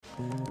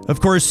Of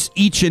course,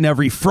 each and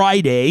every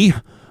Friday,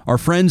 our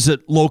friends at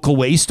Local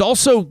Waste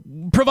also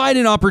provide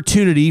an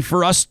opportunity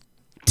for us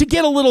to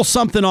get a little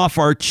something off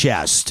our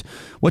chest.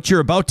 What you're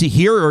about to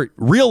hear are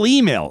real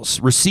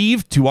emails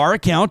received to our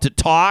account at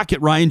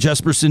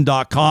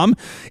talk@ryanjesperson.com.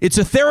 It's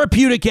a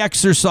therapeutic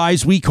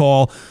exercise we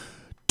call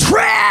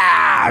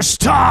Trash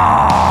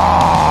Talk.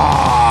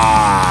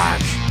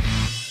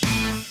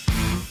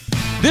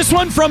 This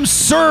one from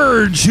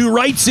Serge, who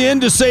writes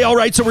in to say, all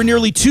right, so we're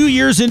nearly 2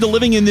 years into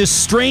living in this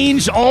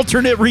strange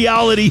alternate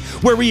reality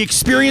where we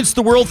experience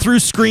the world through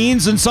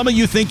screens, and some of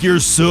you think you're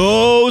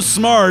so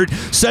smart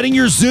setting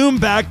your Zoom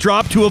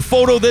backdrop to a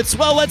photo that's,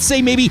 well, let's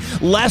say maybe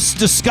less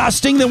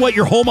disgusting than what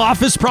your home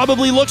office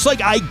probably looks like.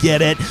 I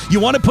get it. You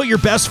want to put your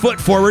best foot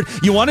forward.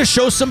 You want to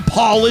show some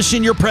polish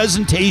in your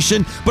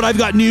presentation, but I've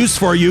got news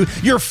for you.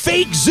 Your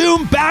fake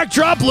Zoom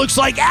backdrop looks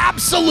like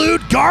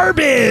absolute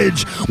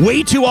garbage.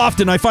 Way too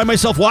often I find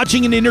myself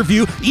watching an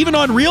interview, even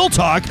on Real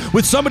Talk,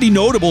 with somebody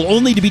notable,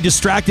 only to be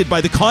distracted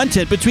by the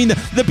content between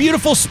the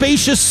beautiful,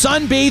 spacious,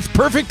 sun-bathed,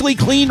 perfectly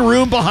clean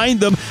room behind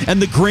them and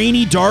the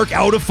grainy, dark,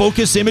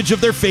 out-of-focus image of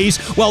their face,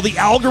 while the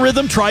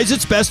algorithm tries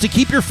its best to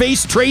keep your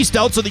face traced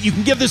out so that you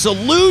can give this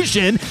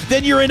illusion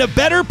that you're in a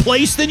better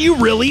place than you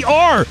really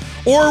are.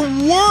 Or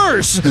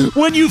worse,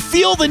 when you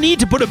feel the need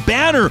to put a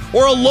banner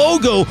or a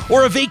logo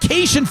or a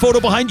vacation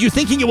photo behind you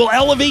thinking it will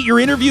elevate your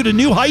interview to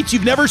new heights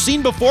you've never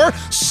seen before,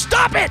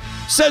 stop it,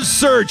 says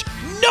Serge.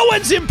 No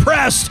one's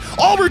impressed.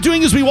 All we're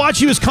doing as we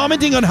watch you is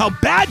commenting on how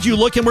bad you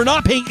look, and we're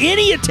not paying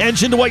any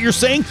attention to what you're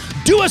saying.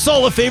 Do us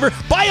all a favor.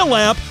 Buy a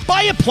lamp,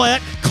 buy a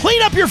plant,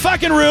 clean up your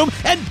fucking room,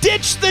 and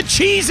ditch the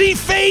cheesy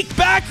fake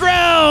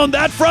background.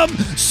 That from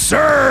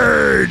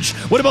Serge.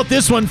 What about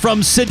this one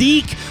from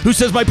Sadiq, who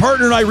says, my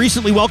partner and I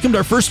recently welcomed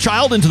our first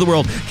child into the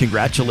world.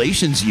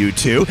 Congratulations, you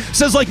two.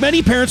 Says, like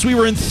many parents, we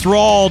were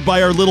enthralled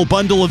by our little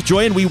bundle of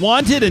joy, and we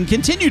wanted and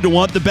continue to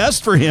want the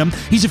best for him.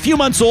 He's a few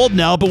months old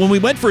now, but when we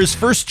went for his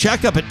first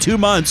checkup at 2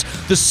 months,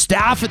 the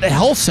staff at the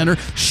health center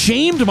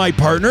shamed my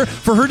partner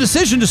for her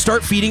decision to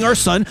start feeding our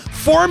son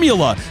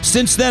formula.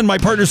 Since then, my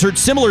partner's heard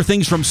similar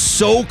things from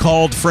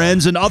so-called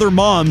friends and other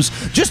moms.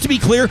 Just to be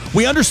clear,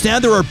 we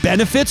understand there are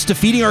benefits to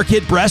feeding our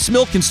kid breast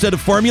milk instead of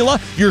formula.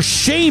 Your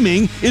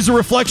shaming is a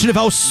reflection of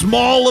how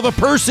small of a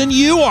person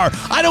you are.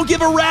 I don't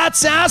give a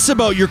rat's ass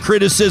about your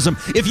criticism.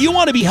 If you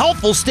want to be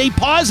helpful, stay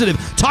positive.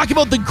 Talk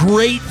about the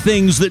great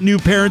things that new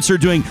parents are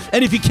doing.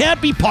 And if you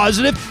can't be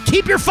positive,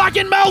 keep your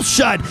fucking mouth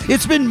shut.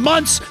 It's been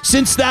months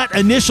since that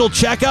initial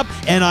checkup,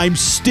 and I'm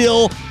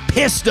still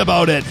pissed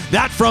about it.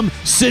 That from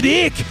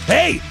Sadiq.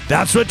 Hey,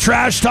 that's what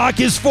Trash Talk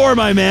is for,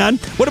 my man.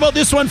 What about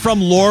this one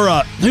from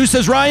Laura, who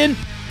says, Ryan,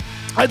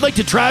 I'd like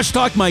to trash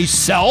talk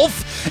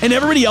myself and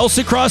everybody else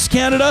across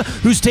Canada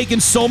who's taken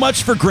so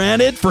much for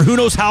granted for who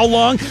knows how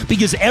long,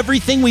 because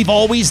everything we've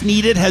always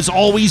needed has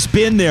always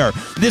been there.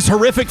 This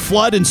horrific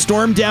flood and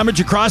storm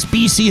damage across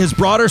BC has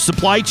brought our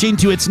supply chain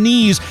to its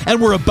knees,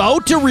 and we're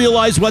about to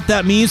realize what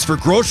that means for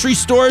grocery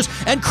stores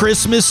and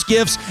Christmas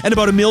gifts and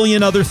about a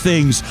million other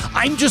things.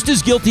 I'm just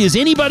as guilty as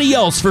anybody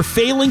else for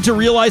failing to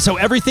realize how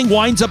everything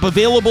winds up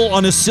available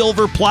on a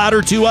silver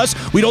platter to us.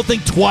 We don't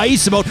think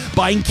twice about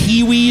buying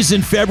kiwis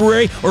in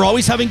February, or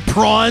always having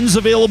prawns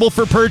available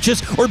for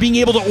purchase, or being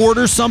able to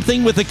order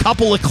something with a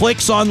couple of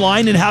clicks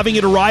online and having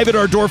it arrive at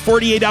our door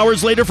 48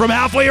 hours later from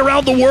halfway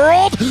around the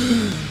world.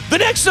 The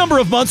next number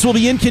of months will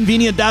be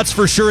inconvenient, that's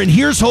for sure, and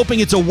here's hoping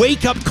it's a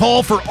wake-up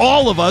call for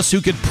all of us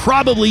who could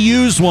probably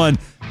use one.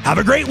 Have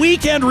a great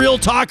weekend, Real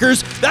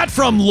Talkers. That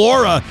from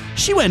Laura.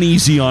 She went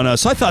easy on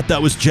us. I thought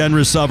that was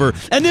generous of her.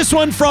 And this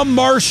one from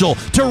Marshall.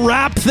 To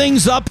wrap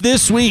things up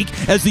this week,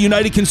 as the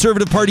United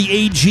Conservative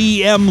Party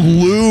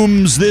AGM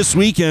looms this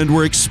weekend,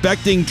 we're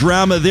expecting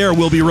drama there.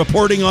 We'll be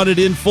reporting on it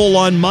in full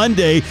on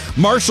Monday.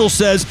 Marshall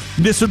says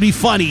this would be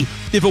funny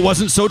if it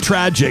wasn't so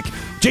tragic.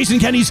 Jason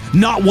Kenney's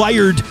not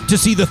wired to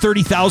see the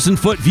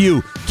 30,000-foot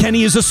view.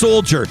 Kenny is a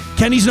soldier.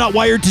 Kenny's not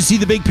wired to see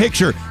the big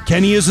picture.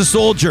 Kenny is a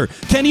soldier.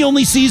 Kenny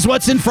only sees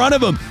what's in front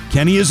of him.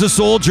 Kenny is a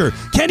soldier.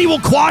 Kenny will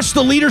quash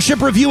the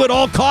leadership review at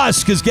all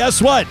costs, because guess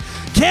what?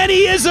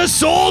 Kenny is a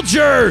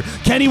soldier.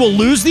 Kenny will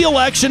lose the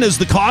election as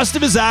the cost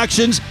of his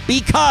actions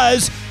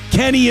because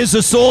Kenny is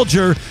a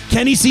soldier.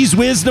 Kenny sees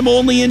wisdom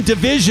only in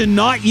division,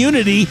 not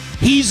unity.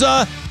 He's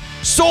a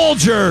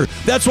soldier.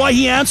 That's why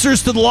he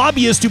answers to the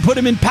lobbyists who put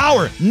him in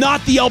power,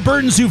 not the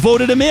Albertans who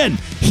voted him in.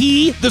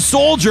 He, the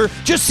soldier,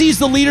 just sees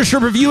the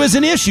leadership review as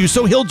an issue,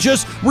 so he'll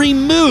just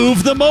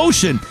remove the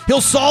motion. He'll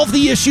solve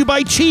the issue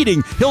by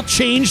cheating. He'll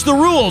change the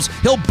rules.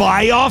 He'll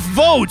buy off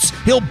votes.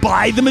 He'll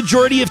buy the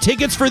majority of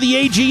tickets for the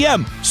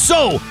AGM.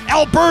 So,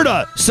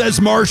 Alberta,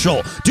 says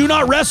Marshall, do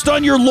not rest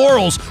on your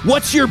laurels.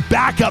 What's your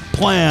backup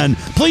plan?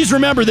 Please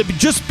remember that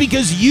just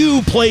because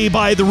you play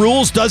by the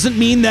rules doesn't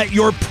mean that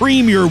your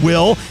premier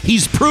will.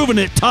 He's proven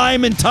it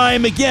time and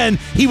time again.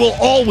 He will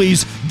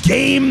always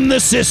game the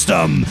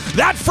system.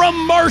 That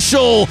from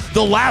Marshall,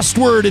 the last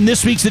word in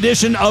this week's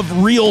edition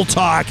of Real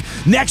Talk.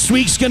 Next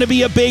week's going to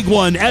be a big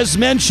one. As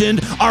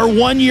mentioned, our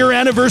 1-year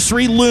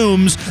anniversary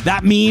looms.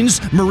 That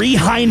means Marie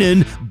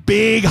Heinen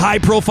big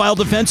high-profile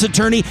defense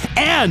attorney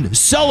and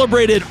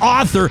celebrated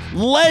author,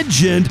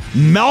 legend,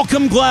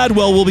 Malcolm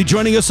Gladwell will be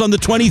joining us on the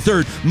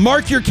 23rd.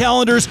 Mark your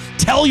calendars,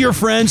 tell your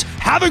friends,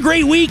 have a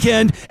great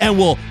weekend, and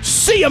we'll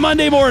see you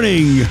Monday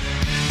morning.